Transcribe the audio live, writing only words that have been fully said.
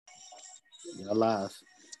You're live.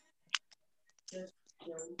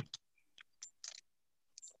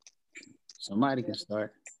 Somebody can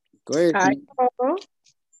start. Go ahead, Hi, Pete. Paul.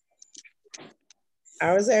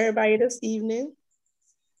 How is everybody this evening?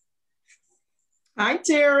 Hi,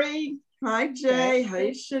 Terry. Hi, Jay.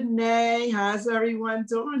 Hey, Shanae. How's everyone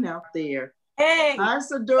doing out there? Hey. Hi,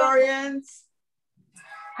 Sadorians.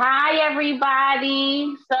 Hi,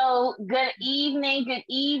 everybody. So good evening. Good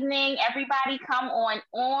evening. Everybody come on.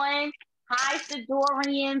 Hi,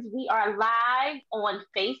 Sadorians. We are live on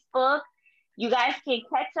Facebook. You guys can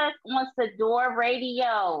catch us on Sador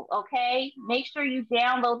Radio, okay? Make sure you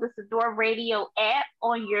download the Sador Radio app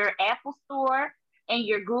on your Apple Store and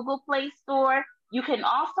your Google Play Store. You can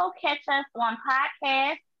also catch us on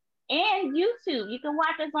podcast and YouTube. You can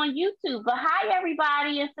watch us on YouTube. But hi,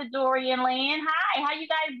 everybody in Sadorian land. Hi, how you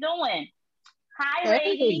guys doing? Hi,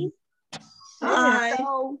 ladies. Hi.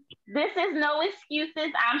 So this is No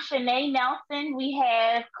Excuses. I'm Shanae Nelson. We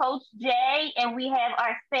have Coach Jay, and we have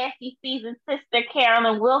our sassy seasoned sister,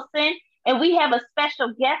 Carolyn Wilson. And we have a special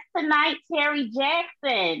guest tonight, Terry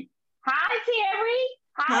Jackson. Hi, Terry.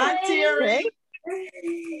 Hi, Terry.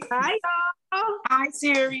 Hi, y'all. Hi,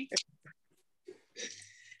 Terry.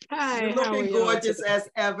 Hi. You're looking gorgeous as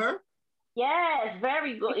ever. Yes,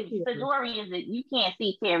 very good. Sadorians, you can't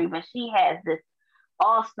see Terry, but she has this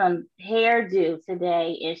awesome hairdo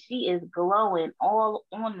today, and she is glowing all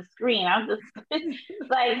on the screen. I'm just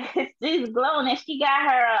like, she's glowing, and she got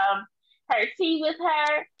her tea with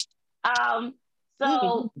her.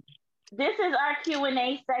 So this is our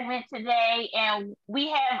Q&A segment today, and we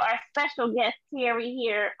have our special guest Terry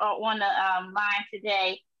here on the line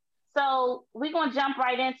today. So we're gonna jump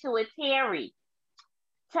right into it. Terry,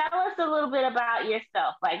 tell us a little bit about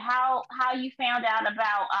yourself, like how you found out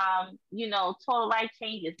about total life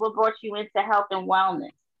changes. What brought you into health and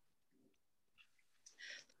wellness?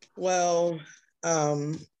 Well,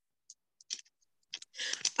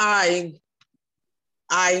 I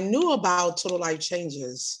knew about total life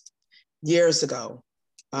changes years ago,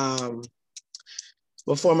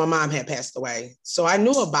 before my mom had passed away. So I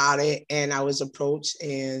knew about it, and I was approached,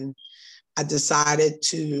 and I decided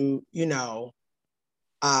to,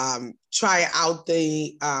 try out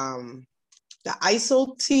the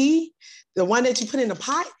ISO tea, the one that you put in the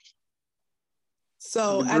pot.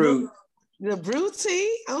 So the brew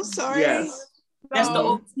tea. I'm sorry. Yes. That's the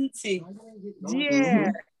OTT.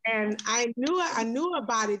 Yeah, and I knew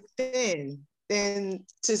about it then. Then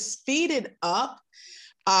to speed it up,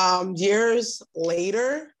 years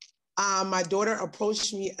later, my daughter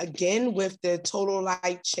approached me again with the total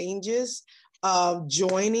life changes of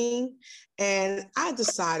joining, and I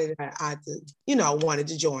decided that I wanted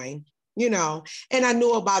to join, and I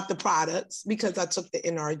knew about the products because I took the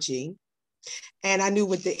NRG, and I knew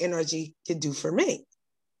what the NRG could do for me.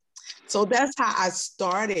 So that's how I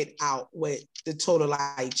started out with the total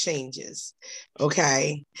life changes.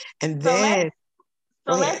 Okay. And then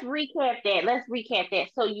let's recap that.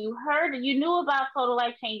 So you knew about total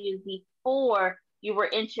life changes before you were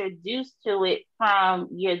introduced to it from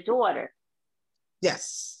your daughter.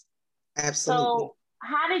 Yes, absolutely. So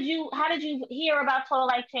how did you hear about total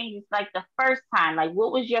life changes like the first time? Like,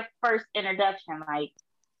 what was your first introduction? Like,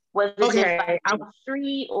 was it just like on the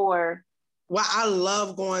street or? Well, I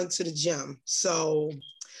love going to the gym. So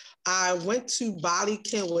I went to Bali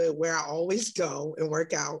Kenwood, where I always go and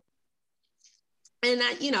work out. And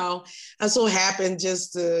I so happened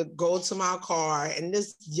just to go to my car, and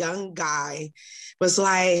this young guy was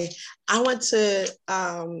like, I want to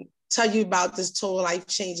tell you about this total life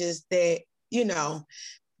changes that,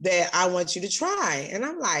 that I want you to try. And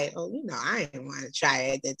I'm like, oh, I didn't want to try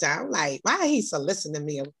it at that time. I'm like, why he so listen to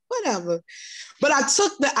me or whatever. But I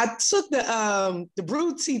took the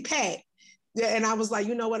brew tea pack, and I was like,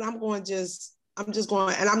 you know what, I'm just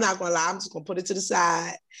going, and I'm not going to lie, I'm just going to put it to the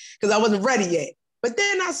side because I wasn't ready yet. But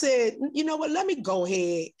then I said, you know what, let me go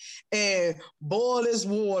ahead and boil this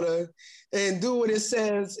water and do what it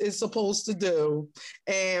says it's supposed to do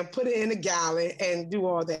and put it in a gallon and do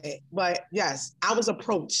all that. But yes, I was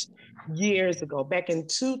approached years ago, back in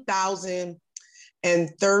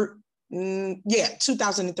 2013.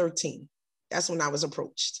 2013. That's when I was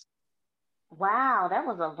approached. Wow, that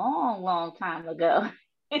was a long, long time ago.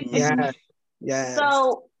 Yeah. Yes.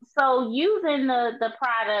 So using the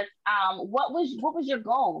product, what was your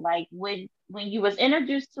goal? Like when you was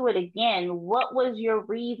introduced to it again, what was your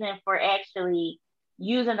reason for actually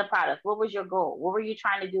using the product? What was your goal? What were you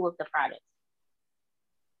trying to do with the product?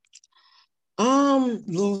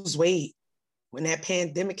 Lose weight. When that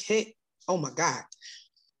pandemic hit, oh my God.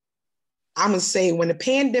 I'm gonna say when the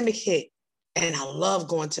pandemic hit, and I love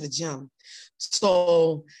going to the gym.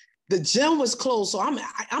 So the gym was closed, so I'm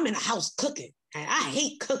in the house cooking, and I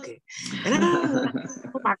hate cooking. And I'm like,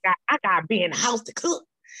 oh my God, I gotta be in the house to cook.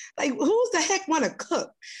 Like, who's the heck want to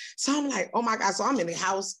cook? So I'm like, oh my God. So I'm in the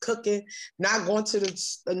house cooking, not going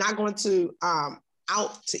to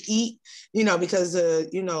out to eat, because the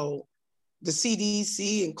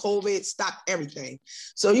CDC and COVID stopped everything.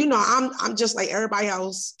 So, I'm just like everybody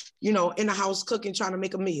else, in the house cooking, trying to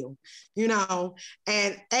make a meal,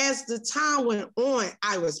 and as the time went on,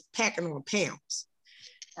 I was packing on pounds.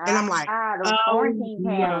 And I'm like, the quarantine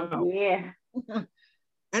pounds, no. yeah.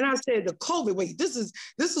 And I said, the COVID weight, this is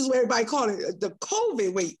what everybody call it, the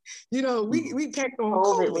COVID weight. We packed on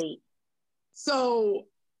COVID weight. So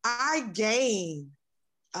I gained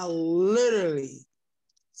literally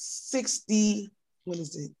 62.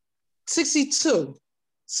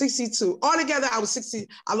 Altogether, I was 60.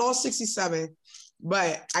 I lost 67,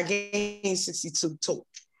 but I gained 62 total.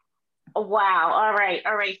 Wow. All right.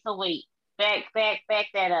 So wait, back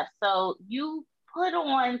that up. So you put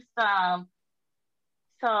on some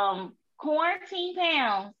quarantine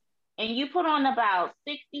pounds, and you put on about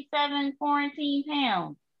 67 quarantine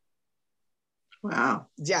pounds. Wow.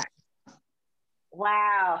 Yeah.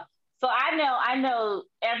 Wow. So I know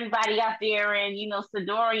everybody out there in,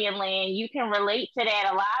 Sidorian land, you can relate to that.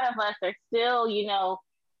 A lot of us are still,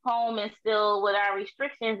 home and still with our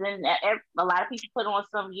restrictions, and a lot of people put on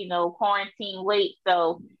some, quarantine weight.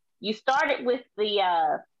 So you started with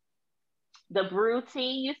the brew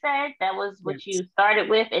tea, you said? That was what you started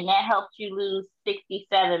with, and that helped you lose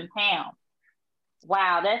 67 pounds.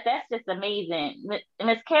 Wow, that's just amazing.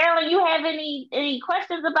 Miss Carolyn, you have any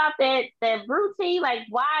questions about that brew tea? Like,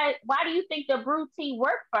 why do you think the brew tea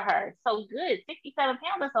worked for her so good? 67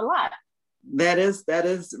 pounds, that's a lot. That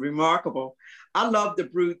is remarkable. I love the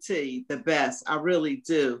brew tea the best. I really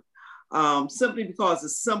do. Simply because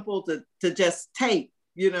it's simple to just take.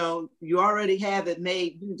 You already have it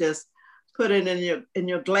made. You just put it in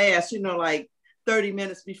your glass, like 30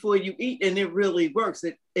 minutes before you eat, and it really works.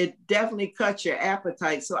 It definitely cuts your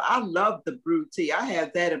appetite. So I love the brew tea. I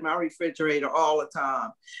have that in my refrigerator all the time.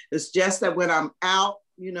 It's just that when I'm out,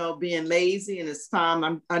 being lazy, and it's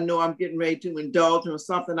time, I know I'm getting ready to indulge in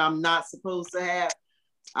something I'm not supposed to have,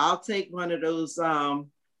 I'll take one of those, I'll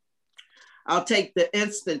take the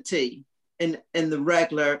instant tea and the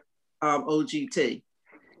regular OGT.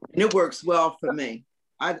 And it works well for me.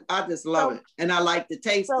 I just love it. And I like the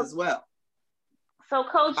taste as well. So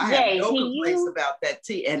Coach Jay, I have no complaints about that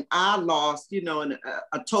tea. And I lost,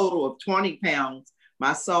 a total of 20 pounds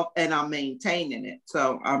myself, and I'm maintaining it.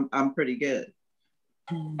 So I'm pretty good.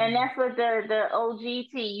 And that's what the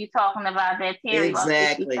OGT you talking about, that Terry,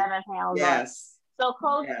 exactly. 67 pounds. Yes. So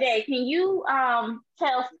Coach Jay, can you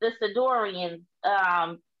tell the Sidorians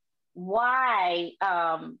why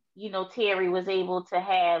Terry was able to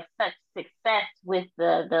have such success with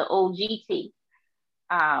the OGT?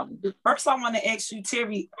 First, I want to ask you,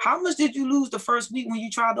 Terry, how much did you lose the first week when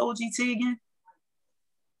you tried the OGT again?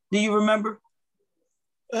 Do you remember?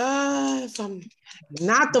 If I'm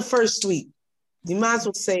not the first week, you might as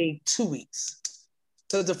well say 2 weeks.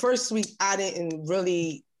 So the first week, I didn't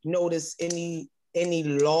really notice any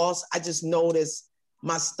loss. I just noticed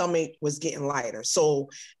my stomach was getting lighter. So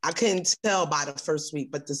I couldn't tell by the first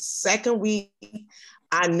week. But the second week,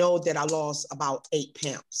 I know that I lost about 8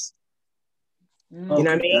 pounds. You know what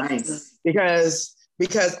I mean? Nice.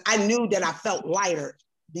 Because I knew that I felt lighter,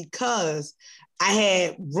 because I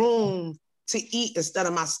had room to eat instead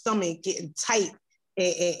of my stomach getting tight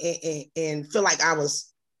and feel like I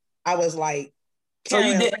was like. So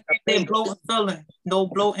you didn't get that bloating feeling? No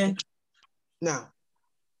bloating? No.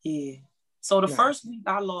 Yeah. So the first week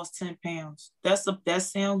I lost 10 pounds. That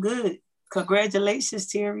sound good. Congratulations,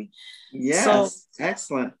 Terry. Yes, so,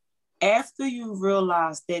 excellent. After you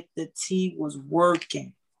realized that the tea was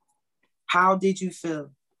working, how did you feel?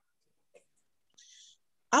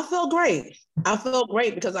 I felt great. I felt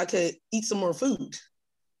great because I could eat some more food.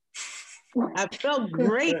 I felt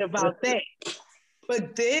great about that.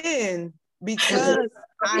 But then, because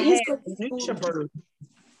I had NutriBurst,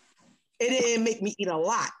 it didn't make me eat a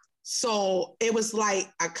lot. So it was like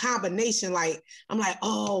a combination. Like, I'm like,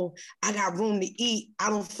 oh, I got room to eat. I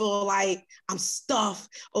don't feel like I'm stuffed.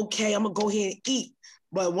 Okay, I'm gonna go ahead and eat.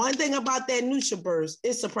 But one thing about that NutriBurst,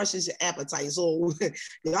 it suppresses your appetite. So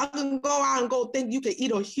y'all can go out and go think you can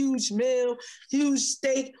eat a huge meal, huge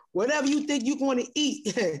steak, whatever you think you're going to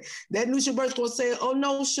eat. That NutriBurst gonna say, oh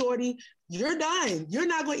no, shorty, you're done. You're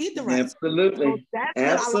not gonna eat the rest. Absolutely. So that's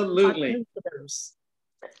absolutely.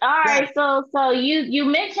 All right, so you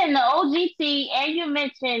mentioned the OGT and you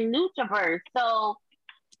mentioned NutriBurst. So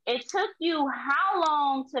it took you how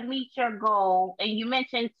long to meet your goal? And you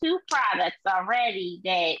mentioned 2 products already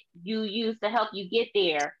that you used to help you get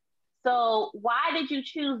there. So why did you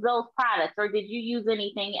choose those products, or did you use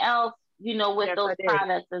anything else, with Yes, those I did.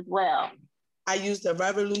 products as well? I used the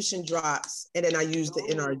Revolution drops, and then I used the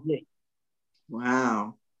NRG.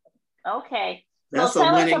 Wow. Okay. That's So a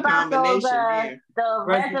tell us winning about those combination there. the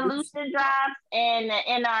resolution drops and the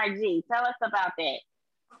NRG. Tell us about that.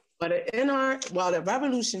 But the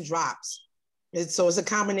Revolution drops. It's a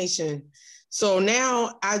combination. So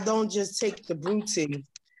now I don't just take the brew tea,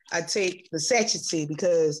 I take the sachet tea,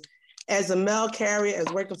 because as a mail carrier, as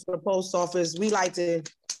working for the post office, we like to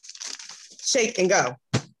shake and go.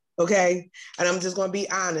 Okay. And I'm just gonna be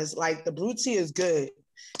honest, like the brew tea is good,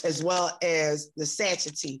 as well as the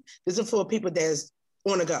sachet tea. This is for people that's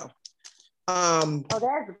on the go. Oh,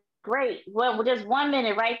 that's great. Well, just 1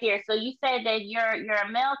 minute right there. So you said that you're a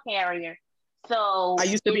mail carrier. So I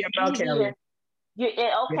used to be a mail carrier.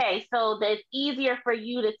 Okay, so that's easier for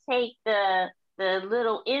you to take the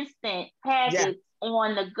little instant packets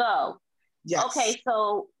on the go. Yes. Okay,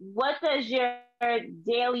 so what does your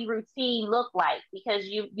daily routine look like? Because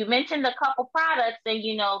you mentioned a couple products,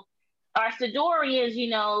 and our Sidorians,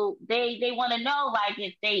 they want to know, like,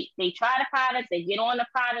 if they try the products, they get on the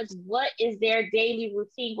products, what is their daily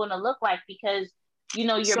routine going to look like? Because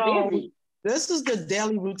you're busy. This is the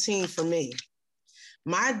daily routine for me.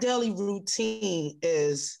 My daily routine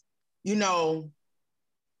is,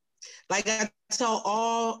 like I tell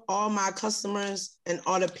all my customers and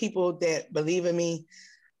all the people that believe in me,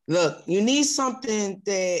 look, you need something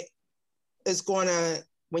that is gonna,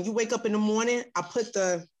 when you wake up in the morning, I put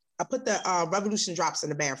the Revolution drops in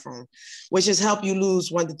the bathroom, which is help you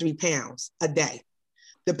lose 1 to 3 pounds a day.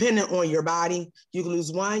 Depending on your body, you can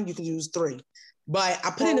lose 1, you can lose 3. But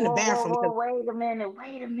I put it in the bathroom. Wait a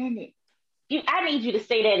minute. I need you to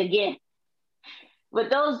say that again. But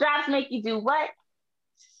those drops make you do what?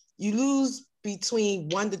 You lose between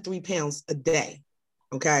 1 to 3 pounds a day.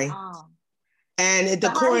 Okay. Oh. And so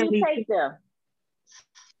how do you take them?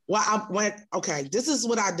 Well, okay, this is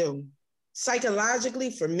what I do. Psychologically,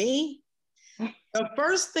 for me, the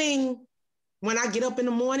first thing when I get up in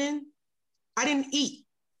the morning, I didn't eat.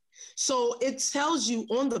 So it tells you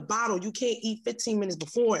on the bottle, you can't eat 15 minutes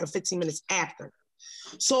before and 15 minutes after.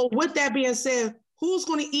 So with that being said, who's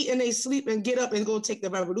going to eat and they sleep and get up and go take the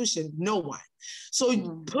Revolution? No one. So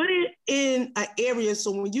put it in an area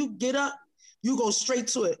so when you get up, you go straight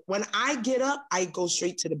to it. When I get up, I go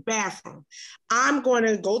straight to the bathroom. I'm going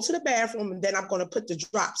to go to the bathroom and then I'm going to put the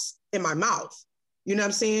drops in my mouth. You know what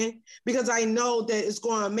I'm saying? Because I know that it's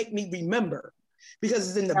going to make me remember, because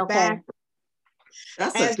it's in the bathroom.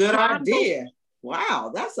 That's a good idea.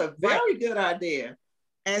 Wow, that's a very good idea.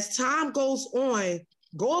 As time goes on,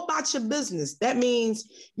 go about your business. That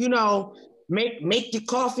means, make your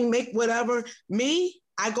coffee, make whatever. Me,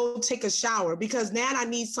 I go take a shower, because now I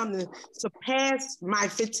need something to pass my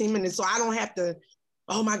 15 minutes. So I don't have to,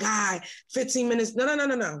 oh my God, 15 minutes. No.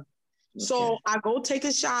 Okay. So I go take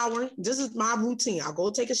a shower. This is my routine. I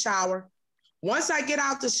go take a shower. Once I get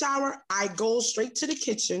out the shower, I go straight to the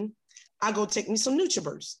kitchen. I go take me some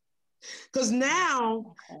NutriBurst. Because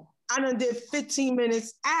now I done did 15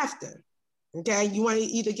 minutes after. Okay, you want to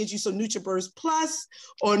either get you some NutriBurst Plus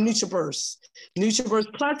or NutriBurst.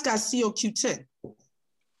 NutriBurst Plus got CoQ10,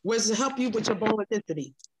 which will help you with your bone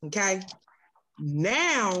density. Okay,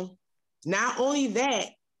 now, not only that,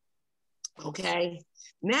 okay,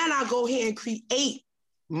 now I go ahead and create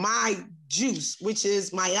my juice, which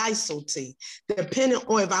is my ISO tea, depending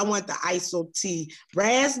on if I want the ISO tea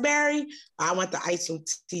raspberry, I want the ISO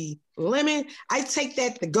tea lemon. I take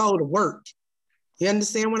that to go to work. You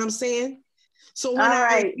understand what I'm saying? So when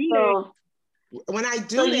I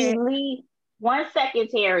do that, you leave 1 second,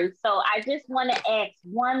 Terry. So I just want to ask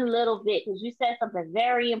one little bit, because you said something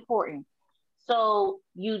very important. So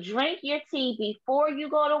you drink your tea before you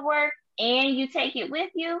go to work and you take it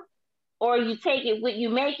with you, or you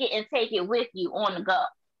make it and take it with you on the go?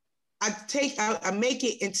 I make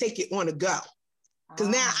it and take it on the go. Because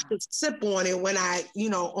now I can sip on it when I,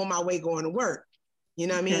 on my way going to work. You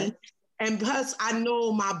know what I mean? And plus, I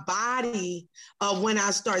know my body, when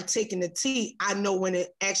I start taking the tea, I know when it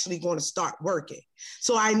actually going to start working.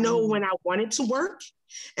 So I know when I want it to work,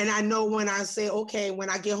 and I know when I say, okay, when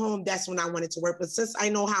I get home, that's when I want it to work. But since I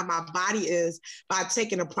know how my body is by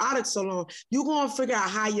taking the product so long, you're going to figure out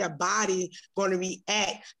how your body going to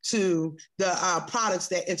react to the products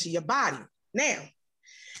that enter your body. Now,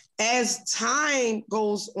 as time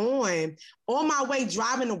goes on my way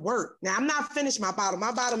driving to work, now I'm not finished my bottle.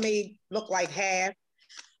 My bottle may look like half.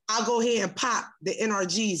 I'll go ahead and pop the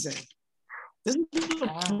NRGs in. This is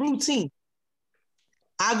a routine.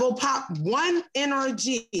 I go pop one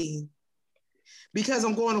NRG because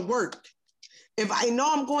I'm going to work. If I know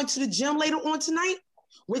I'm going to the gym later on tonight,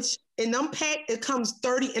 which in them pack, it comes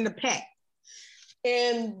 30 in the pack.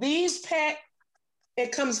 And these pack,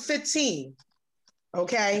 it comes 15.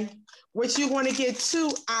 Okay? Which you want to get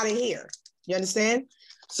 2 out of here. You understand?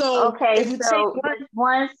 So okay, if you so take just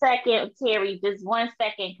 1 second, Terry, just 1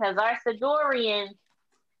 second, because our Sidorians,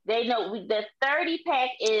 they know the 30 pack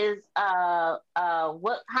is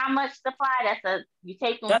what, how much supply? You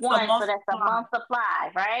take them That's one, a month so that's a supply. month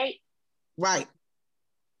supply, right? right.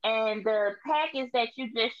 And the package that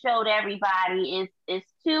you just showed everybody is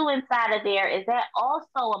 2 inside of there. Is that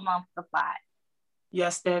also a month supply?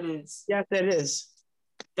 Yes, that is. Yes, it is.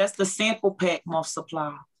 That's the sample pack month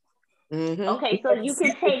supply. Mm-hmm. Okay, so you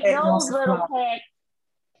can take Sample pack month those little supply. packs,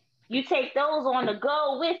 you take those on the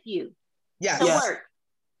go with you Yes. to Yes. work.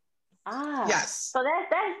 Ah, Yes. so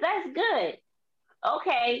that's good.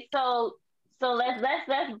 Okay, so let's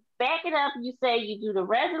back it up. You say you do the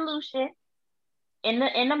resolution in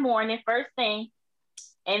the morning, first thing,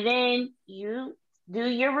 and then you do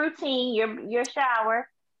your routine, your shower,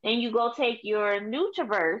 then you go take your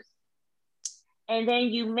Nutraverse, and then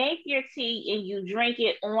you make your tea and you drink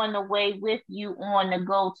it on the way with you on the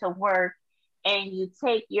go to work, and you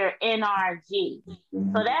take your NRG.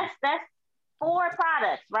 So that's 4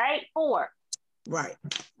 products, right? 4. Right.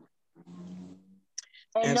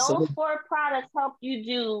 And Absolutely. those 4 products help you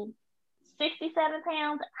do 67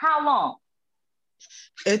 pounds. How long?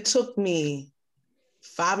 It took me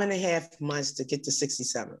 5.5 months to get to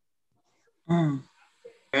 67. Mm.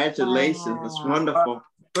 Congratulations. It's wonderful.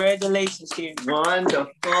 Congratulations, Terry.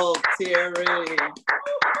 Wonderful, Terry.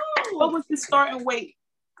 What was the starting weight?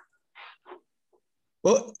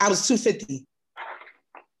 Well, I was 250.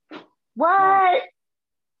 What?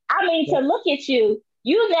 I mean, to look at you,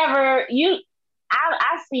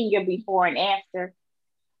 I seen your before and after.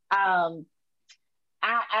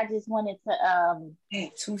 I just wanted to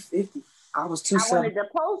Man, 250. I was I 270. wanted to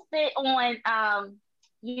post it on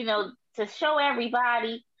to show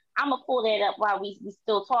everybody. I'm gonna pull that up while we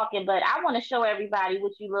still talking, but I want to show everybody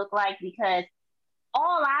what you look like, because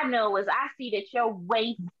all I know is I see that your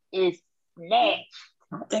waist is snatched.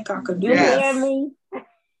 I don't think I could do You that. hear me?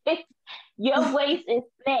 Your waist is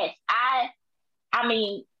snatched. I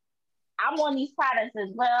mean, I'm on these products as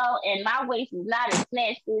well, and my waist is not as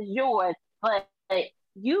snatched as yours, but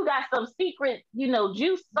you got some secret,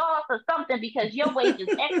 juice sauce or something, because your waist is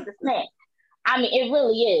extra snatched. I mean, it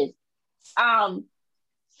really is.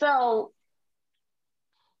 So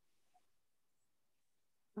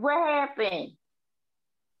what happened?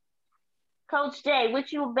 Coach Jay,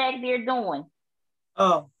 what you back there doing?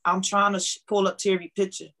 Oh, I'm trying to pull up Terry's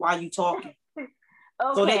picture while you talking.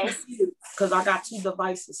 So they Okay. can see it, because I got 2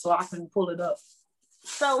 devices, so I can pull it up.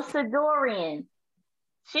 So Sidorian,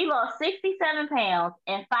 she lost 67 pounds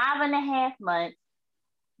in 5.5 months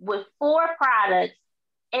with 4 products.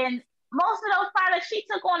 And most of those products she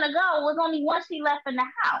took on the go was only one she left in the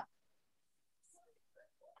house.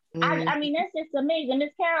 I mean, that's just amazing.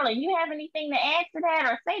 Miss Carolyn, you have anything to add to that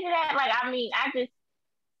or say to that? Like, I mean,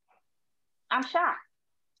 I'm shocked.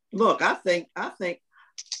 Look, I think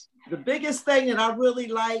the biggest thing that I really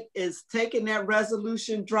like is taking that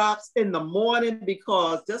resolution drops in the morning,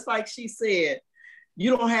 because just like she said,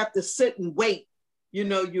 you don't have to sit and wait.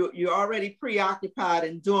 You're already preoccupied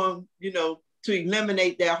and doing, to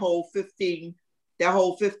eliminate that whole 15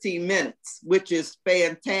 minutes, which is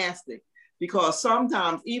fantastic. Because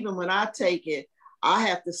sometimes even when I take it, I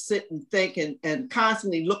have to sit and think and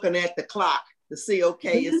constantly looking at the clock to see,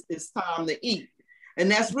 okay, it's time to eat. And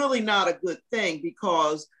that's really not a good thing,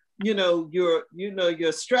 because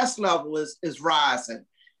your stress level is rising.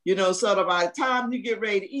 So that by the time you get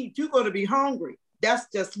ready to eat, you're going to be hungry. That's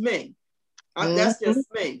just me. That's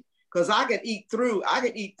just me. Because I can eat through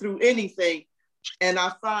anything. And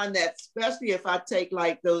I find that especially if I take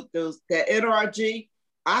like that NRG,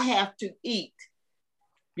 I have to eat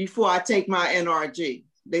before I take my NRG.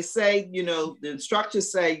 They say, the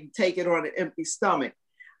instructors say you take it on an empty stomach.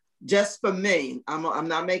 Just for me, I'm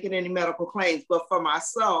not making any medical claims, but for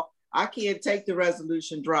myself, I can't take the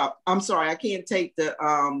resolution drop. I'm sorry, I can't take the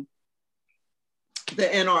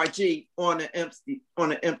NRG on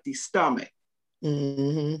an empty stomach.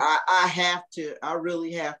 Mm-hmm. I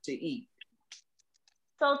really have to eat.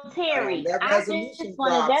 So Terry, that resolution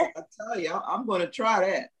drops, I tell you, I'm going to try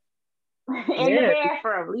that. In the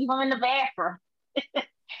bathroom, leave them in the bathroom.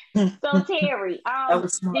 So Terry,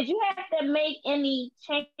 did you have to make any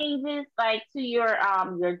changes like to your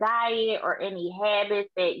diet or any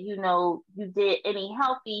habits that you did, any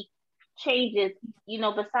healthy changes,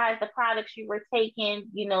 besides the products you were taking,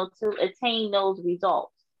 to attain those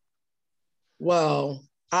results? Well,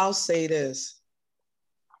 I'll say this.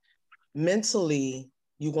 Mentally,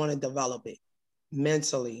 you're going to develop it.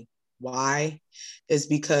 Mentally. Why? It's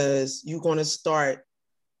because you're going to start,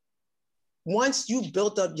 once you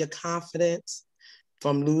built up your confidence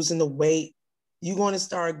from losing the weight, you're going to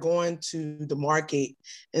start going to the market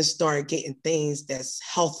and start getting things that's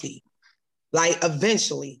healthy. Like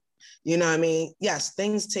eventually, you know what I mean? Yes,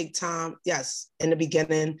 things take time. Yes, in the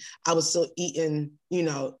beginning, I was still eating,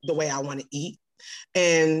 the way I want to eat.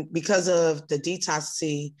 And because of the detox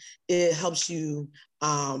tea, it helps you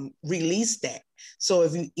release that. So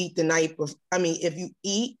if you eat the night before, if you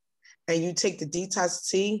eat and you take the detox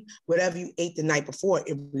tea, whatever you ate the night before,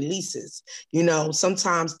 it releases.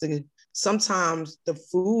 Sometimes the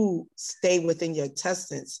food stay within your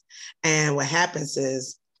intestines. And what happens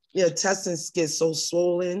is your intestines get so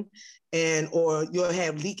swollen or you'll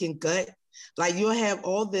have leaking gut. Like you'll have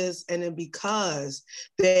all this, and then because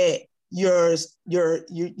that you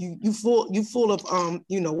full of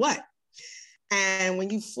you know what. And when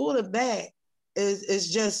you full of that, it's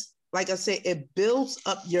just, like I said, it builds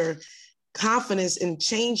up your confidence and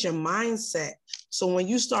change your mindset. So when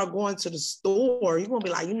you start going to the store, you're gonna be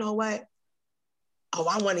like, you know what? Oh,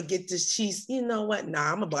 I want to get this cheese. You know what?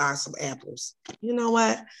 Nah, I'm gonna buy some apples. You know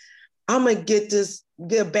what? I'm gonna get a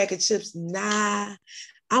bag of chips. Nah,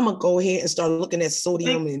 I'm gonna go ahead and start looking at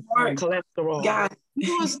sodium and cholesterol. God.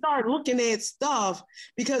 You're gonna start looking at stuff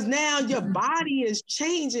because now your body is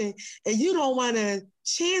changing and you don't want to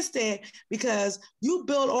chance that because you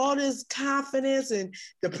build all this confidence and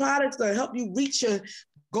the products that help you reach your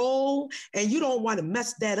goal and you don't want to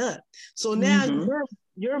mess that up. So now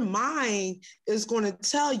your mind is going to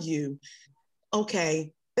tell you,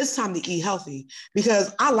 okay, it's time to eat healthy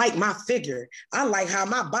because I like my figure. I like how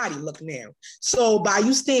my body look now. So by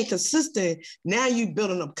you staying consistent, now you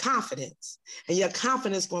building up confidence and your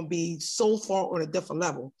confidence going to be so far on a different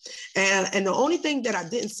level. And the only thing that I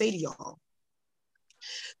didn't say to y'all,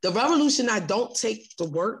 the Revolution, I don't take to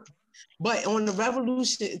work, but on the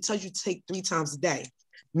Revolution, it tells you to take 3 times a day.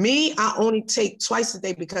 Me, I only take twice a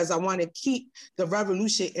day because I want to keep the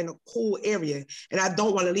Revolution in a cool area. And I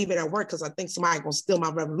don't want to leave it at work because I think somebody going to steal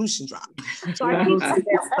my Revolution drop. So I keep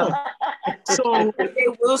So they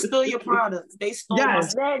will steal your products. They stole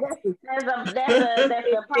yes. That's a product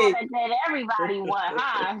that everybody want,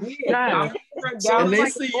 huh? Yeah. And they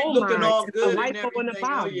see you looking all good and everything.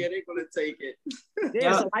 Oh yeah, they're gonna take it.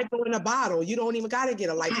 There's a lipo in a bottle. You don't even gotta get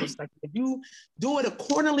a liposuction. If you do it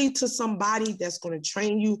accordingly to somebody that's gonna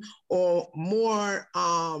train you or more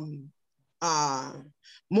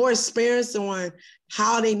experience on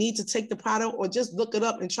how they need to take the product, or just look it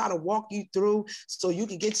up and try to walk you through so you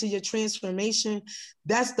can get to your transformation,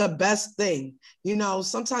 that's the best thing.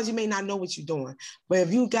 Sometimes you may not know what you're doing, but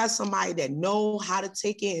if you got somebody that know how to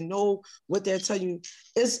take it and know what they're telling you,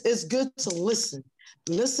 it's good to listen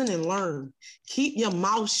and learn. Keep your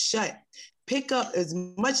mouth shut. Pick up as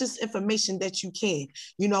much as information that you can.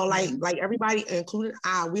 Like everybody, including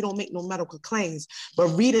we don't make no medical claims, but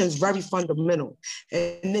reading is very fundamental.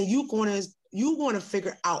 And then you're going to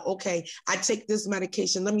figure out, okay, I take this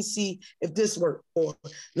medication. Let me see if this works. Or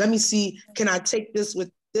let me see, can I take this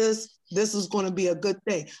with this? This is going to be a good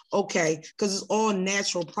thing. Okay, because it's all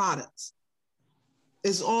natural products.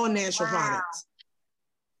 It's all natural products.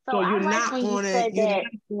 So you're not going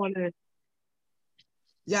to.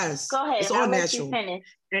 Yes. Go ahead. It's all natural.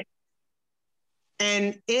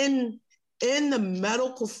 And in the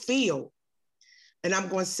medical field, and I'm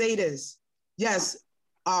going to say this, yes,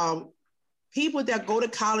 people that go to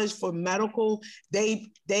college for medical,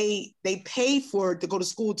 they pay for to go to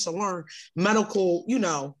school to learn medical,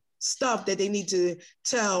 stuff that they need to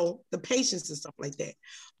tell the patients and stuff like that.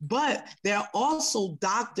 But there are also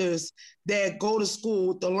doctors that go to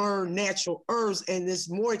school to learn natural herbs, and it's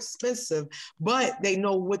more expensive, but they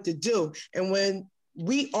know what to do. And when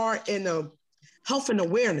we are in a health and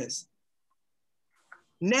awareness,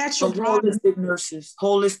 natural holistic nurses,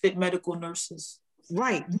 holistic medical nurses.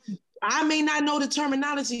 Right. I may not know the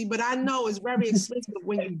terminology, but I know it's very expensive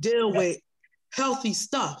when you deal with healthy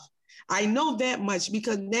stuff. I know that much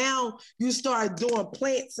because now you start doing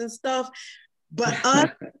plants and stuff. But us,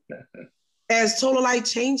 as Total Life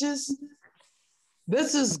Changes,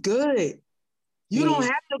 this is good. You don't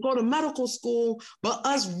have to go to medical school, but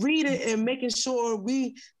us reading and making sure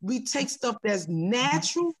we take stuff that's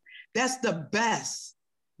natural, that's the best.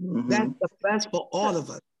 Mm-hmm. That's the best for all of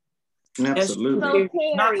us. Absolutely. So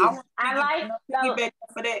Terry, I like piggyback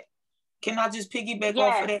off of that. Can I just piggyback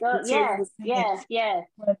off of that? Yes.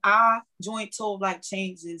 When I joined Total Life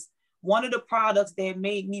Changes, one of the products that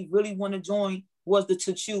made me really want to join was the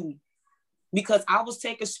Tachui, because I was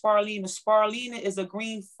taking spirulina. Spirulina is a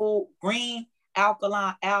green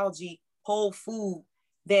alkaline algae whole food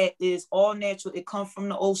that is all natural. It comes from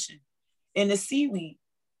the ocean and the seaweed.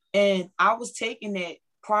 And I was taking that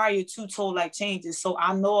prior to Total Life Changes. So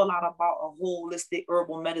I know a lot about a holistic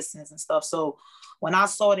herbal medicines and stuff. So when I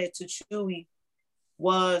saw that Tachui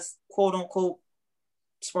was quote unquote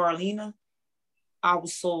spirulina, I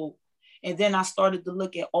was sold. And then I started to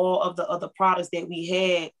look at all of the other products that we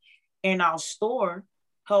had in our store,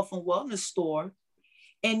 health and wellness store.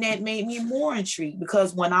 And that made me more intrigued,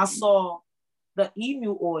 because when I saw the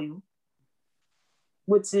emu oil,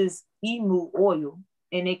 which is emu oil,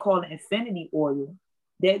 and they call it infinity oil,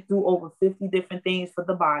 that do over 50 different things for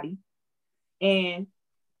the body. And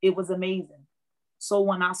it was amazing. So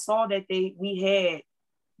when I saw that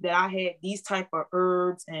I had these type of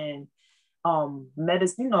herbs and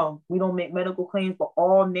medicine, we don't make medical claims, but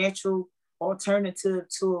all natural alternative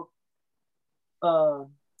to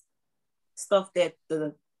stuff that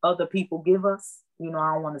the other people give us. I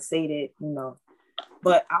don't want to say that,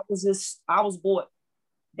 but I was bored.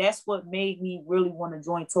 That's what made me really want to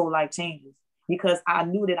join Total Life Changes, because I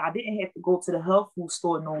knew that I didn't have to go to the health food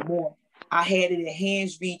store no more. I had it at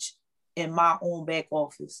hand's reach in my own back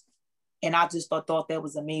office. And I just thought that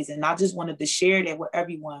was amazing. And I just wanted to share that with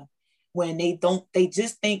everyone, when they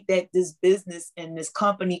just think that this business and this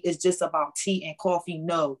company is just about tea and coffee.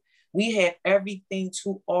 No, we have everything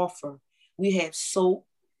to offer. We have soap,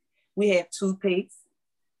 we have toothpaste,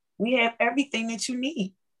 we have everything that you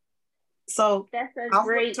need. So that's a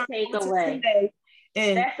great takeaway.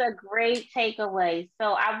 That's a great takeaway.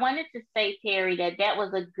 So I wanted to say, Terry, that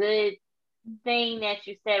was a good thing that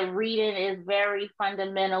you said. Reading is very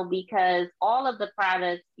fundamental, because all of the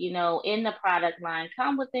products, in the product line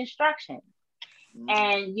come with instructions.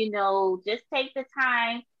 And, just take the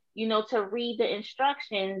time, to read the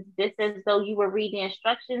instructions, just as though you were reading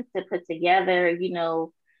instructions to put together,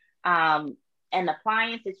 an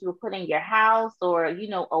appliance that you would put in your house, or,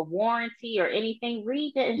 a warranty or anything.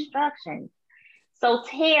 Read the instructions. So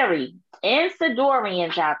Terry and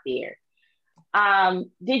Sidorians out there,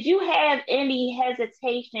 did you have any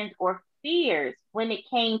hesitations or fears when it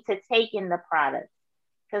came to taking the product?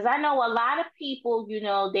 Because I know a lot of people,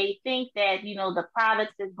 they think that, the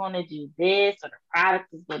product is going to do this or the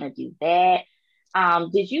product is going to do that.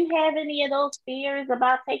 Did you have any of those fears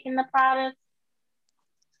about taking the product?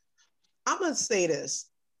 I'm going to say this.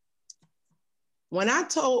 I'm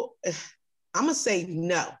going to say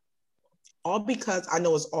no, all because I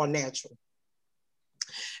know it's all natural.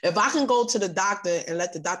 If I can go to the doctor and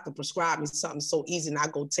let the doctor prescribe me something so easy and I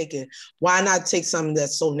go take it, why not take something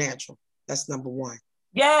that's so natural? That's number one.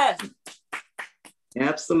 Yes.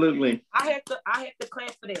 Absolutely. I have to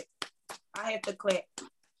clap for that. I have to clap.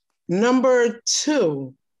 Number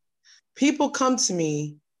two, people come to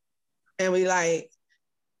me and we like,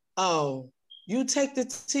 oh, you take the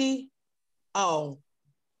tea? Oh,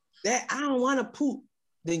 that I don't want to poop.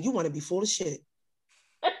 Then you want to be full of shit.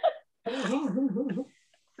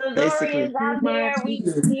 Sidorians out there, we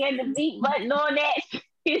had the beat button on that.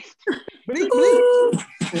 Bleep, bleep.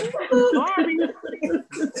 Sorry.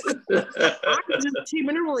 I'm just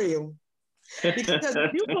keeping it real. Because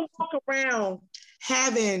you can walk around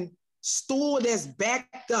having stool that's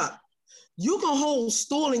backed up. You can hold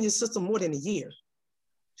stool in your system more than a year.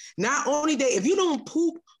 Not only that, if you don't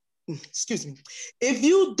poop, if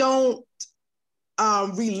you don't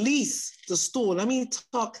release the stool, let me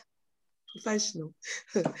talk professional.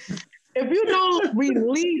 If you don't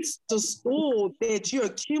release the stool that you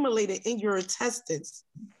accumulated in your intestines,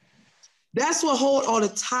 that's what hold all the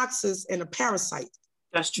toxins and the parasites.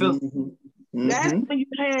 That's true. Mm-hmm. That's when you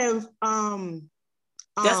have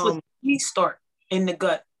that's what leaks start in the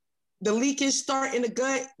gut. The leakage start in the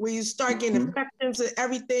gut, where you start getting infections and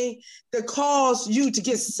everything that cause you to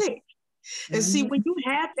get sick. And see, when you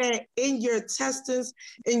have that in your intestines,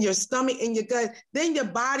 in your stomach, in your gut, then your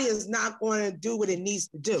body is not going to do what it needs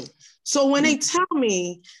to do. So when they tell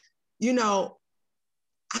me, I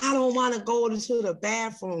don't want to go into the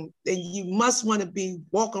bathroom, then you must want to be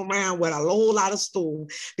walking around with a whole lot of stool,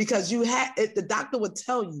 because the doctor would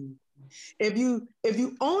tell you, if you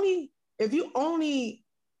only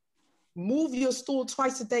move your stool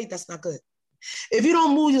twice a day, that's not good. If you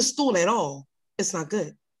don't move your stool at all, it's not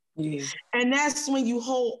good. Yeah. And that's when you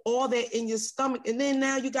hold all that in your stomach, and then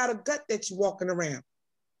now you got a gut that you're walking around.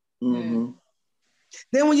 Mm-hmm.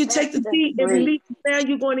 Then when you take the tea and release it, now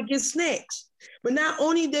you're going to get snatched. But not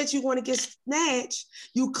only that you're going to get snatched,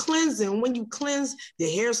 you cleanse it. And when you cleanse, your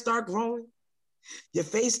hair start growing, your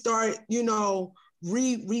face start,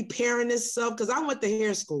 repairing itself, because I went to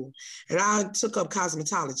hair school and I took up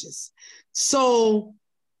cosmetologist. So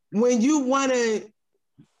when you want to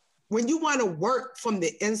work from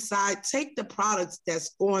the inside, take the products that's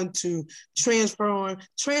going to transform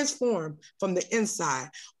from the inside,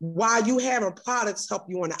 while you have a products help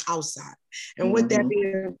you on the outside. And with that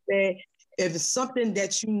being said, if it's something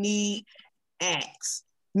that you need, ask.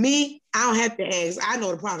 Me, I don't have to ask. I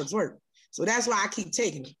know the products work. So that's why I keep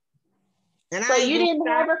taking it. And so you didn't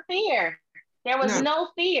have a fear. There was no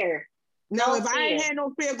fear. No, if I ain't had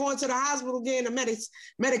no fear going to the hospital getting a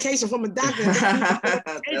medication from a doctor.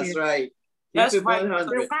 That's right. That's right. Why am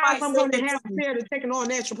I going to have fear to taking all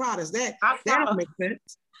natural products? That don't make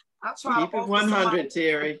sense. I try keep it 100,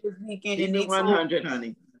 Terry. Keep it 100,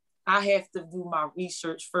 honey. I have to do my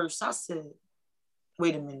research first. I said,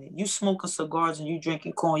 wait a minute, you smoking cigars and you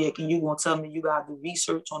drinking cognac and you gonna tell me you gotta do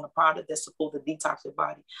research on the product that's supposed to detox your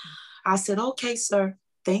body? I said, okay, sir,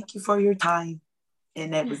 thank you for your time.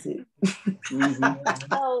 And that was it.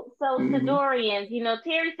 So Sidorians, you know,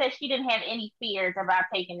 Terry said she didn't have any fears about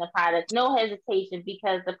taking the product, no hesitation,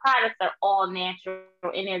 because the products are all natural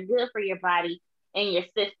and they're good for your body and your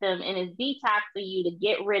system, and it's detox for you to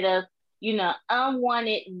get rid of, you know,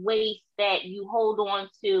 unwanted waste that you hold on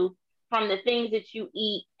to from the things that you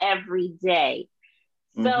eat every day.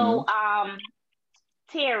 So,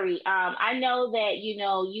 Terry, I know that, you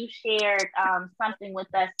know, you shared something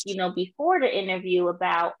with us, you know, before the interview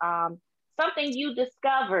about something you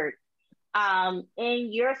discovered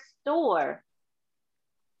in your store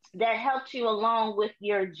that helped you along with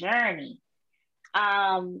your journey.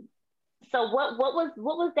 So what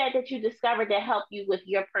was that you discovered that helped you with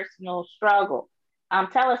your personal struggle?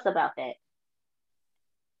 Tell us about that.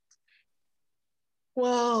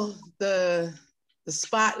 Well, the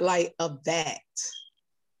spotlight of that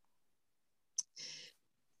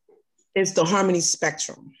is the Harmony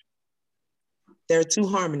Spectrum. There are two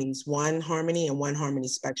harmonies, one harmony and one harmony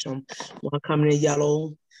spectrum. One coming in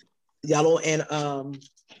yellow and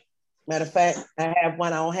matter of fact, I have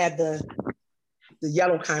one. I don't have the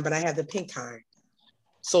yellow kind, but I have the pink kind.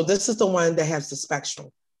 So this is the one that has the spectrum.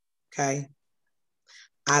 Okay.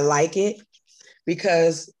 I like it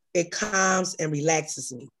because it calms and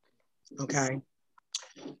relaxes me. Okay.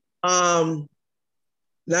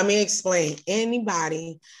 Let me explain.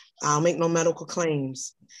 Anybody, I'll make no medical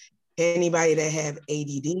claims. Anybody that have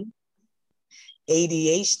ADD,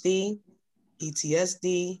 ADHD,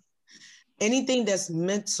 PTSD, anything that's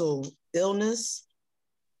mental illness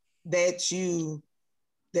that you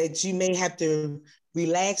may have to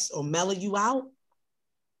relax or mellow you out,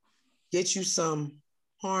 get you some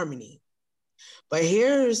Harmony. But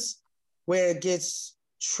here's where it gets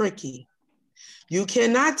tricky. You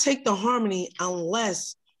cannot take the Harmony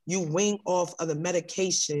unless you wean off of the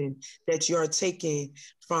medication that you're taking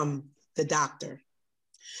from the doctor.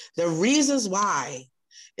 The reasons why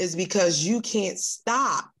is because you can't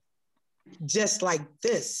stop just like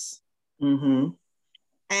this. And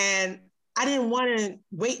I didn't want to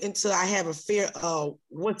wait until I have a fear of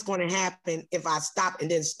what's going to happen if I stop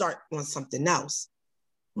and then start on something else.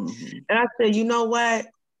 And I said, you know what?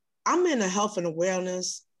 I'm in a health and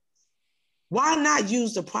wellness. Why not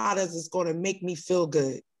use the products that's going to make me feel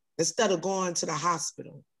good instead of going to the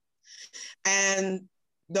hospital? And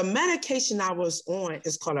the medication I was on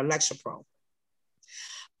is called Lexapro.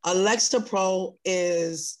 Lexapro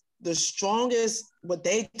is the strongest, what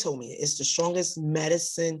they told me, is the strongest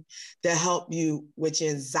medicine to help you with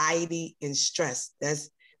anxiety and stress. That's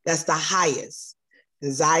the highest,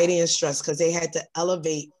 anxiety and stress, because they had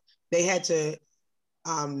to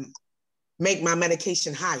make my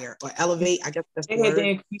medication higher or elevate, I guess that's the word. They had to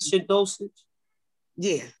increase your dosage.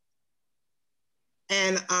 Yeah.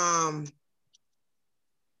 And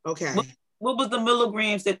okay. What was the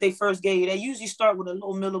milligrams that they first gave you? They usually start with a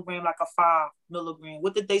low milligram, like a 5 milligram.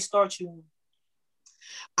 What did they start you on?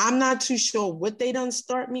 I'm not too sure what they done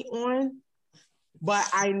start me on, but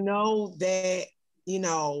I know that, you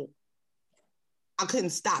know, I couldn't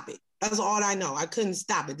stop it. That's all I know. I couldn't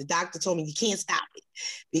stop it. The doctor told me you can't stop it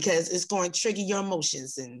because it's going to trigger your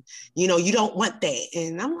emotions and, you know, you don't want that.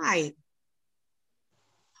 And I'm like,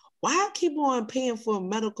 why I keep on paying for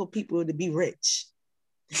medical people to be rich?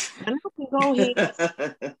 And I can go ahead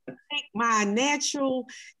and take my natural,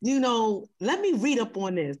 you know, let me read up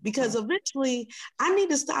on this because eventually I need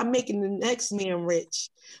to start making the next man rich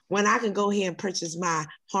when I can go ahead and purchase my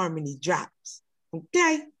Harmony drops.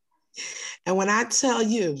 Okay. And when I tell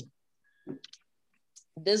you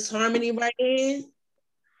this Harmony right here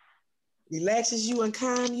relaxes you and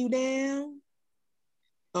calm you down,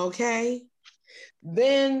 okay?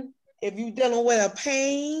 Then if you're dealing with a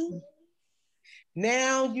pain,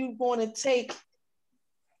 Now you're going to take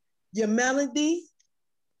your Melody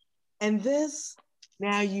and this.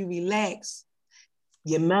 Now you relax,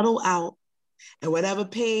 you mellow out, and whatever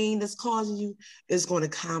pain that's causing you is going to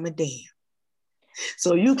calm it down.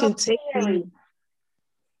 So you can take Terry,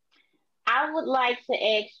 I would like to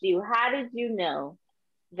ask you, how did you know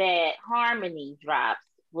that Harmony Drops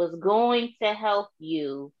was going to help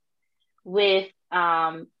you with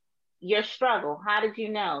your struggle? How did you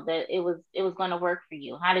know that it was going to work for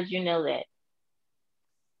you? How did you know that?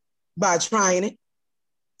 By trying it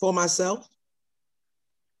for myself.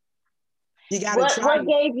 You gotta try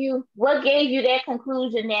what gave you that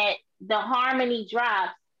conclusion that the Harmony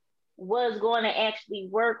Drops was going to actually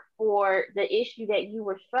work for the issue that you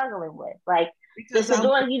were struggling with? Like, because the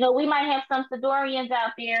Sidorian, we might have some Sidorians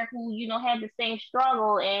out there who, have the same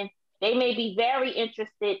struggle, and they may be very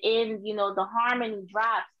interested in, the Harmony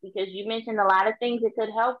Drops, because you mentioned a lot of things it could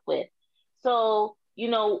help with. So,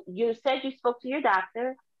 you said you spoke to your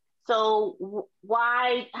doctor. So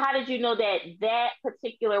how did you know that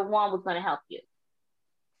particular one was going to help you?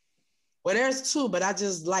 Well, there's two, but I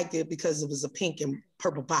just liked it because it was a pink and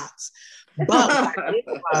purple box. But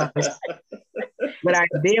what I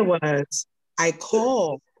did was I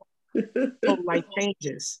called Total Life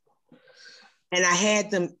Changes, and I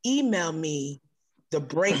had them email me the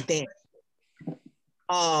breakdown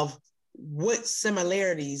of what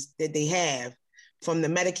similarities that they have from the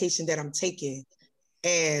medication that I'm taking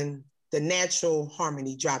and the natural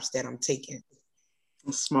Harmony Drops that I'm taking.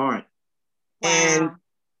 Smart. And wow.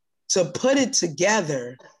 To put it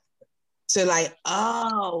together to like,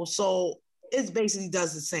 oh, so it basically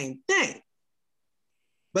does the same thing.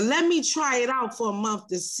 But let me try it out for a month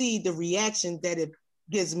to see the reaction that it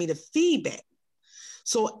gives me, the feedback.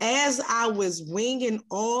 So as I was winging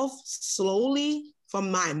off slowly from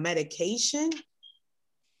my medication,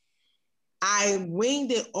 I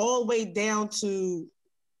winged it all the way down to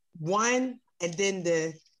 1, and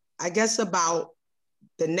then I guess about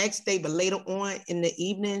the next day, but later on in the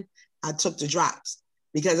evening, I took the drops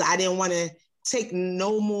because I didn't want to take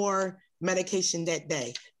no more medication that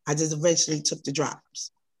day. I just eventually took the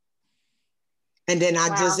drops. And then I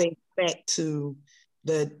just went back to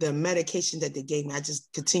the medication that they gave me. I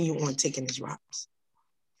just continue on taking the drops.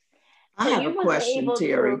 I have a question,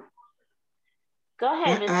 Terry. Go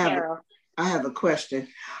ahead, Ms. Carol. I have a question.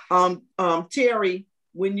 Terry,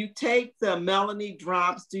 when you take the Melody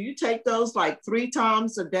Drops, do you take those like 3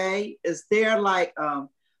 times a day? Is there like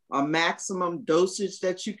a maximum dosage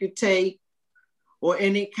that you could take, or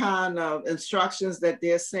any kind of instructions that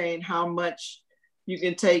they're saying how much you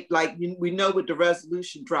can take? Like we know with the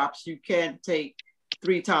Resolution Drops, you can take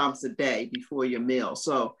 3 times a day before your meal.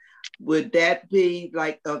 So would that be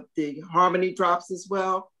like the Harmony Drops as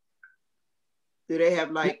well? Do they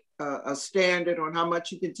have like a standard on how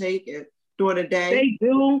much you can take during the day? They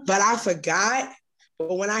do, but I forgot.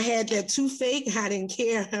 But when I had that toothache, I didn't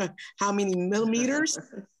care how many millimeters.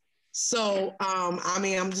 So,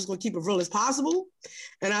 I'm just gonna keep it real as possible.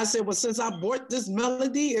 And I said, well, since I bought this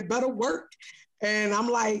Melody, it better work. And I'm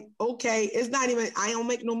like, okay, it's not even, I don't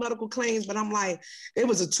make no medical claims, but I'm like, it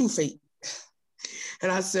was a toothache.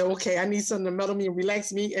 And I said, okay, I need something to mellow me and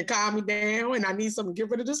relax me and calm me down. And I need something to get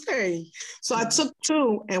rid of this pain. So I took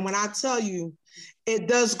 2. And when I tell you, it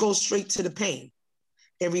does go straight to the pain.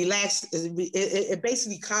 It relaxes, it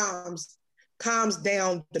basically calms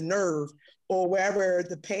down the nerve, or wherever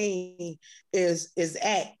the pain is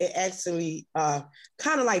at. It actually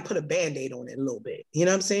kind of like put a Band-Aid on it a little bit. You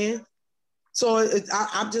know what I'm saying? So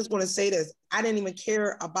I'm just going to say this. I didn't even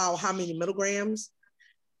care about how many milligrams.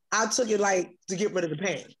 I took it like to get rid of the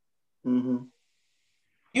pain. Mm-hmm.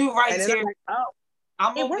 You right, Terry.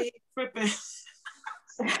 I'm it over here tripping.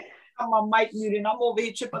 I'm on mic muted, and I'm over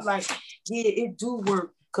here tripping like, yeah, it do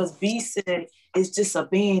work. Because B said it's just a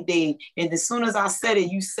Band-Aid. And as soon as I said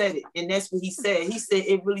it, you said it. And that's what he said. He said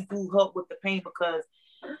it really do help with the pain, because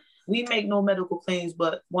we make no medical claims,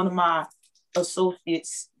 but one of my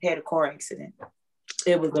associates had a car accident.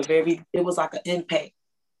 It was like an impact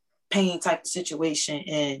pain type of situation.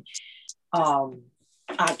 And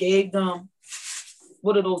I gave them,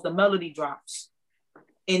 what are those, the Melody Drops.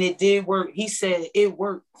 And it did work. He said it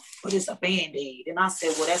worked, but it's a Band-Aid. And I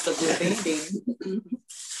said, well, that's a good Band-Aid.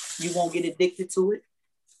 You won't get addicted to it,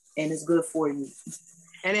 and it's good for you.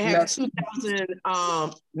 And it has 2,000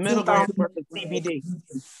 milligrams worth of CBD.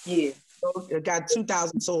 Yeah. So it got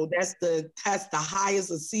 2,000. So that's the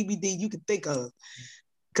highest of CBD you can think of,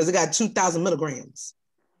 because it got 2,000 milligrams.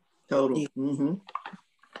 Total. Mm-hmm.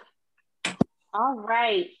 All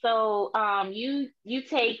right. So you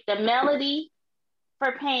take the Melody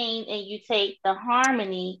for pain, and you take the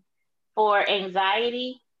Harmony for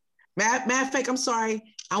anxiety. Matter of fact, I'm sorry.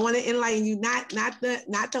 I want to enlighten you, not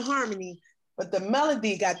the Harmony, but the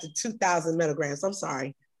Melody got the 2,000 milligrams. I'm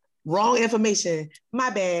sorry. Wrong information. My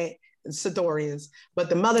bad, Sidorians. But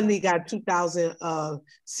the Melody got 2,000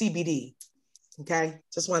 CBD. Okay?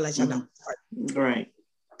 Just want to let y'all know. Right.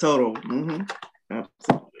 Total.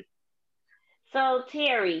 Absolutely. So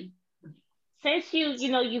Terry, since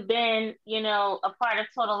you've been, a part of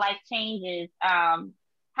Total Life Changes,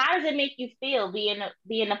 how does it make you feel being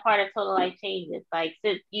a part of Total Life Changes? Like,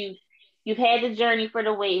 since you've had the journey for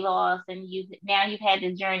the weight loss, and you've had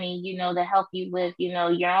the journey, to help you with,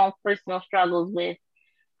 your own personal struggles with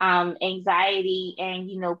anxiety and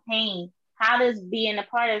pain. How does being a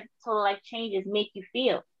part of Total Life Changes make you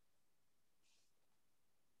feel?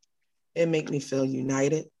 It make me feel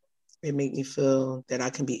united. It make me feel that I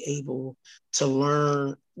can be able to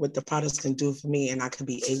learn what the products can do for me, and I can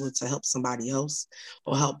be able to help somebody else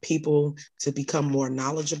or help people to become more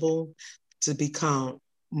knowledgeable, to become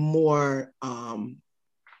more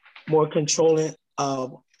controlling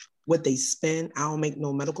of what they spend. I don't make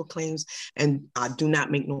no medical claims, and I do not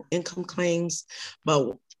make no income claims.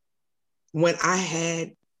 But when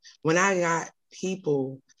I got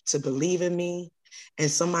people to believe in me,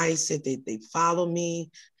 and somebody said that they follow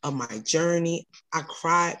me on my journey, I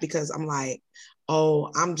cried, because I'm like,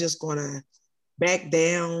 oh, I'm just gonna back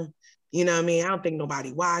down. You know what I mean? I don't think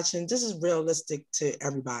nobody watching. This is realistic to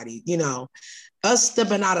everybody. Us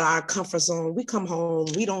stepping out of our comfort zone, we come home,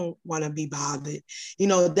 we don't want to be bothered.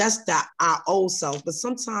 That's our old self. But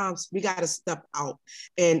sometimes we got to step out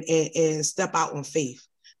and step out on faith.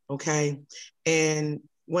 Okay. And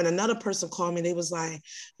when another person called me, they was like,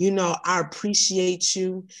 I appreciate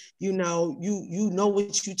you. You know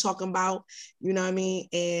what you're talking about. You know what I mean?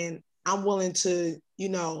 And I'm willing to,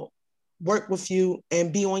 work with you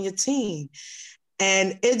and be on your team.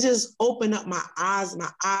 And it just opened up my eyes.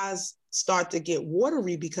 My eyes start to get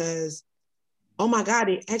watery, because, oh my God,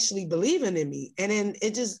 they actually believing in me. And then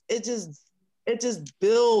it just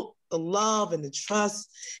built the love and the trust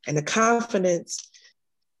and the confidence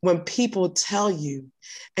when people tell you,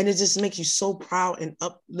 and it just makes you so proud and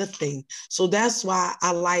uplifting. So that's why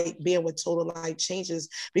I like being with Total Life Changes,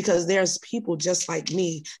 because there's people just like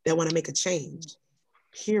me that want to make a change,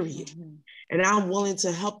 period. Mm-hmm. And I'm willing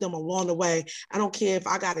to help them along the way. I don't care if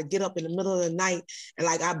I got to get up in the middle of the night, and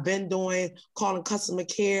like I've been doing, calling customer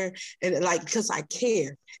care, and like, because I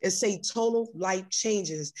care. It say Total Life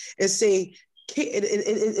Changes. It say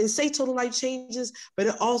Total Life Changes, but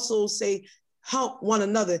it also say help one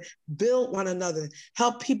another, build one another,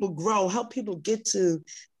 help people grow, help people get to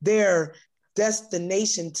their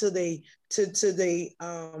destination, I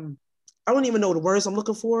don't even know the words I'm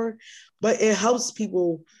looking for, but it helps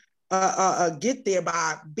people get there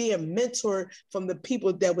by being mentored from the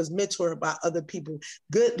people that was mentored by other people.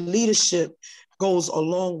 Good leadership goes a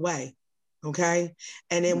long way, okay?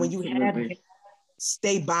 And then when you have it,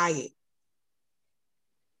 stay by it.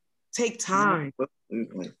 Take time.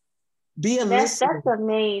 Be a listener. That's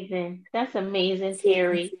amazing. That's amazing,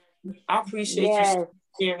 Terry. I appreciate you,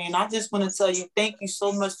 Terry. And I just want to tell you, thank you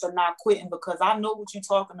so much for not quitting, because I know what you're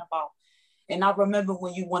talking about. And I remember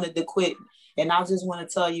when you wanted to quit. And I just want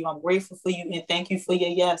to tell you, I'm grateful for you, and thank you for your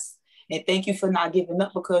yes. And thank you for not giving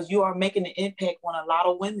up, because you are making an impact on a lot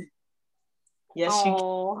of women. Yes,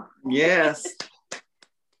 you. Yes.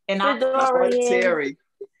 And Terry.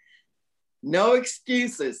 No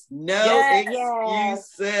excuses. No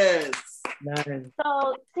excuses. None.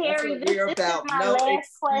 So Terry, this is my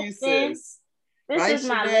last question. This is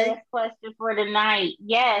my last question for tonight.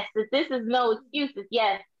 Yes, this is no excuses.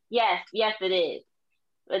 Yes, it is.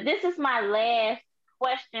 But this is my last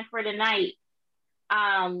question for tonight.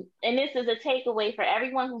 And this is a takeaway for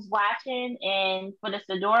everyone who's watching, and for the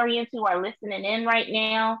Sidorians who are listening in right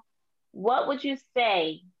now. What would you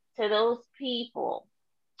say to those people,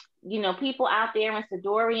 people out there in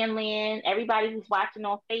Sidorian land, everybody who's watching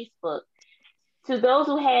on Facebook, to those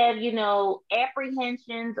who have,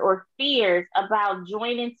 apprehensions or fears about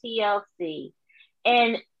joining TLC,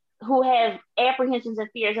 and who have apprehensions and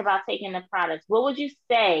fears about taking the products? What would you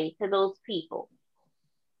say to those people?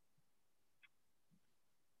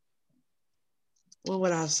 What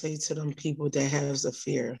would I say to them people that has a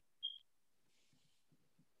fear?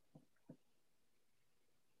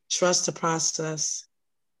 Trust the process.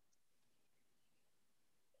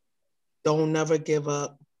 Don't never give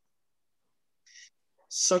up.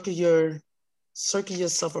 Circle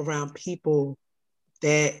yourself around people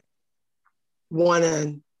that want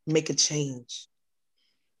to make a change.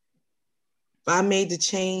 If I made the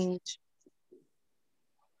change,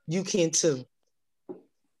 you can too.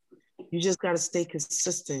 You just got to stay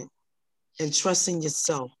consistent and trust in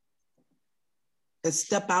yourself and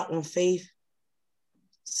step out on faith,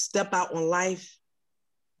 step out on life,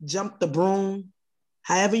 jump the broom,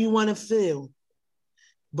 however you want to feel,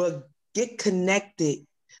 but get connected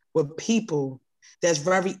with people that's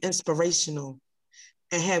very inspirational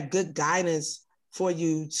and have good guidance for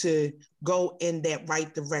you to go in that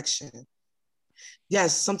right direction.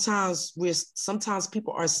 Yes, sometimes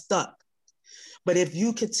people are stuck, but if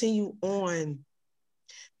you continue on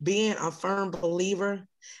being a firm believer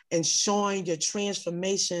and showing your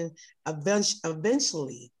transformation,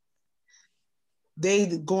 eventually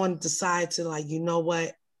they're going to decide to, like, you know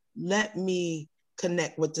what, let me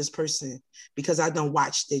connect with this person because I don't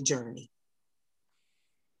watch their journey.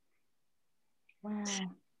 Wow.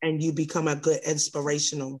 And you become a good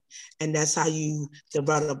inspirational, and that's how you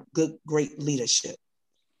develop good, great leadership.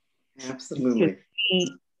 Absolutely. You need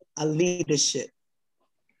a leadership.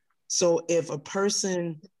 So if a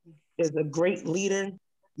person is a great leader,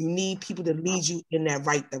 you need people to lead you in that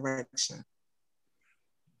right direction.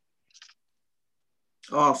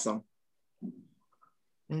 Awesome.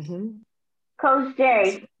 Mm-hmm. Coach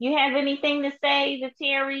Jay, you have anything to say to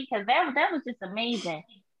Terry? Because that was just amazing.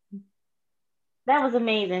 That was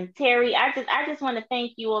amazing. Terry, I just want to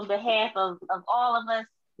thank you on behalf of all of us,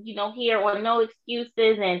 here on No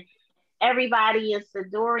Excuses, and everybody in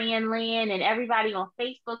Sadorian land and everybody on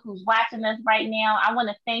Facebook who's watching us right now. I want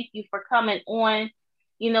to thank you for coming on,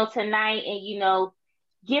 tonight and,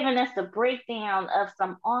 giving us a breakdown of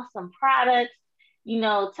some awesome products,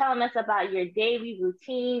 telling us about your daily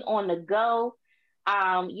routine on the go,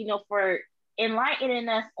 for enlightening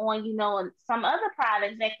us on, some other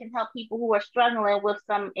products that can help people who are struggling with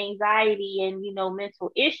some anxiety and,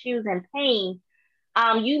 mental issues and pain.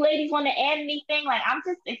 You ladies want to add anything? Like, I'm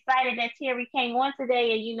just excited that Terry came on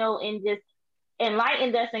today and, and just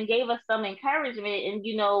enlightened us and gave us some encouragement and,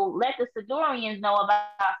 let the Sadorians know about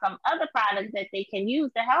some other products that they can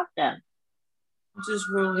use to help them. I'm just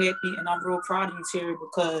real happy and I'm real proud of you, Terry,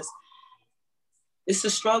 because it's a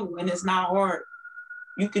struggle and it's not hard.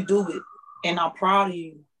 You could do it. And I'm proud of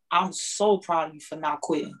you. I'm so proud of you for not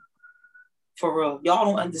quitting. For real. Y'all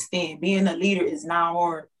don't understand. Being a leader is not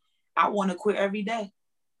hard. I want to quit every day,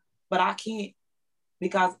 but I can't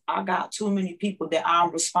because I got too many people that I'm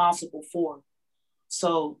responsible for.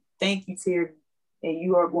 So thank you, Terry. And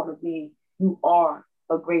you are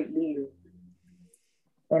a great leader.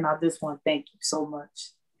 And I just want to thank you so much.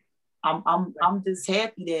 I'm just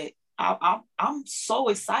happy that I'm so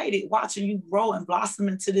excited watching you grow and blossom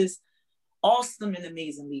into this awesome and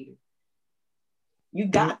amazing leader. You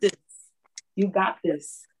got this. You got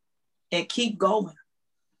this. And keep going.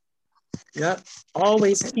 Yep.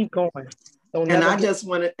 Always keep going. I just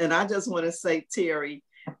want to say, Terry,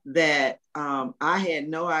 that I had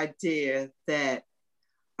no idea that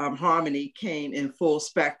Harmony came in full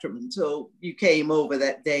spectrum until you came over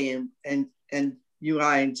that day and you,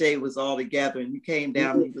 I, and Jay was all together and you came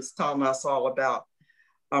down and he was telling us all about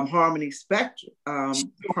Harmony Spectrum.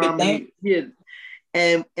 Harmony, yeah.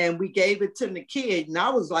 And we gave it to Nakia, and I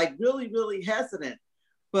was like really, really hesitant,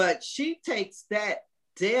 but she takes that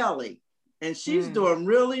daily and she's doing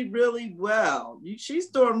really, really well. She's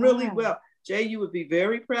doing really well. Jay, you would be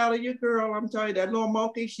very proud of your girl. I'm telling you, that little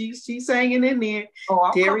monkey, she's hanging in there. Oh,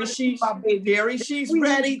 Terry, she's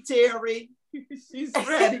ready, Terry. She's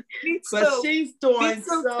ready. But she's doing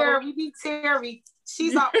so. Terry.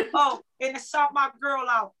 She's up. Oh, and to shout my girl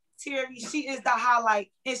out, Terry, she is the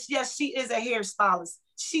highlight. And yes, she is a hairstylist.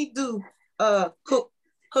 She do hook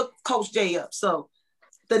Coach Jay up. So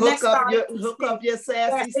the next time hook up your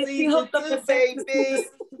sassy season too, baby.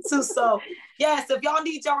 So yes, if y'all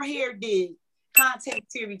need your hair did, contact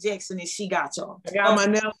Terry Jackson and she got y'all. I got my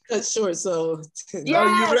nails cut short, so yeah. Are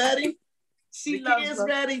you ready? She is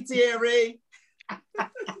ready, Terry.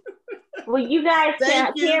 Well, you guys,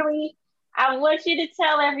 Terry, I want you to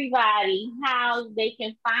tell everybody how they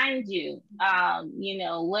can find you.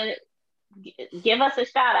 Give us a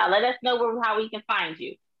shout out. Let us know how we can find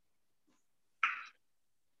you.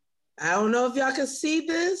 I don't know if y'all can see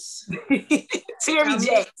this. Terry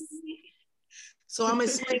Jackson. So I'm gonna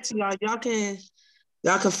explain to y'all. Y'all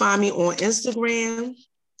can find me on Instagram.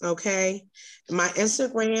 Okay. My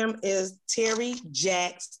Instagram is Terry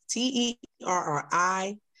Jacks, TerriJacks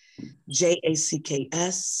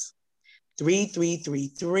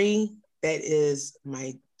 3333. That is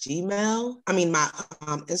my Gmail. I mean my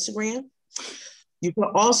Instagram. You can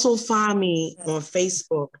also find me on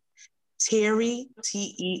Facebook, Terry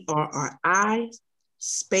Terri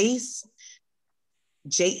space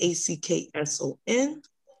JACKSON.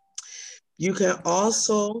 You can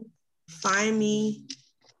also find me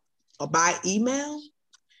by email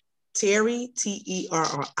Terry,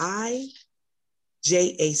 TerriJack.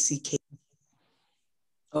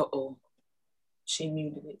 She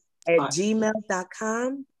muted it. At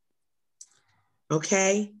gmail.com.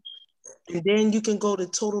 Okay. And then you can go to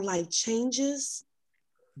Total Life Changes,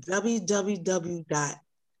 www.total,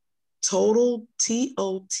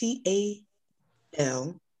 TOTAL,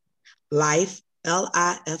 life,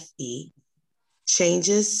 LIFE,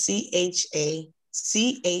 changes,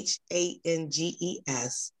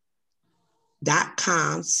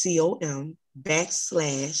 CHANGES.com, COM,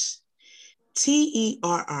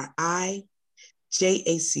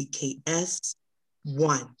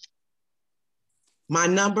 /TerriJacks1. My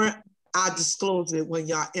number, I'll disclose it when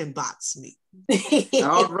y'all inbox me.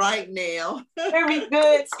 All right now. Very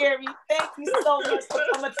good, Terry. Thank you so much for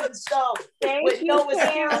coming to the show. Thank you,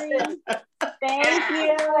 Terry. Thank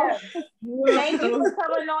you. Thank you for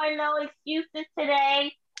coming on No Excuses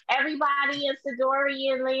today. Everybody in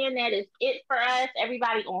Sidorian land, that is it for us.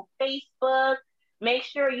 Everybody on Facebook. Make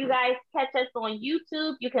sure you guys catch us on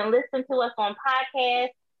YouTube. You can listen to us on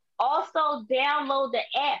podcasts. Also, download the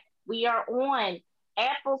app. We are on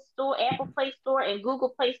Apple Play Store, and Google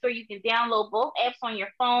Play Store. You can download both apps on your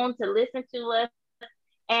phone to listen to us.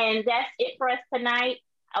 And that's it for us tonight.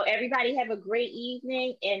 Oh, everybody have a great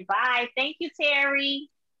evening, and bye. Thank you, Terry.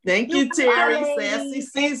 Thank you, Terry. Sassy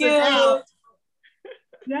season out.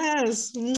 Yes.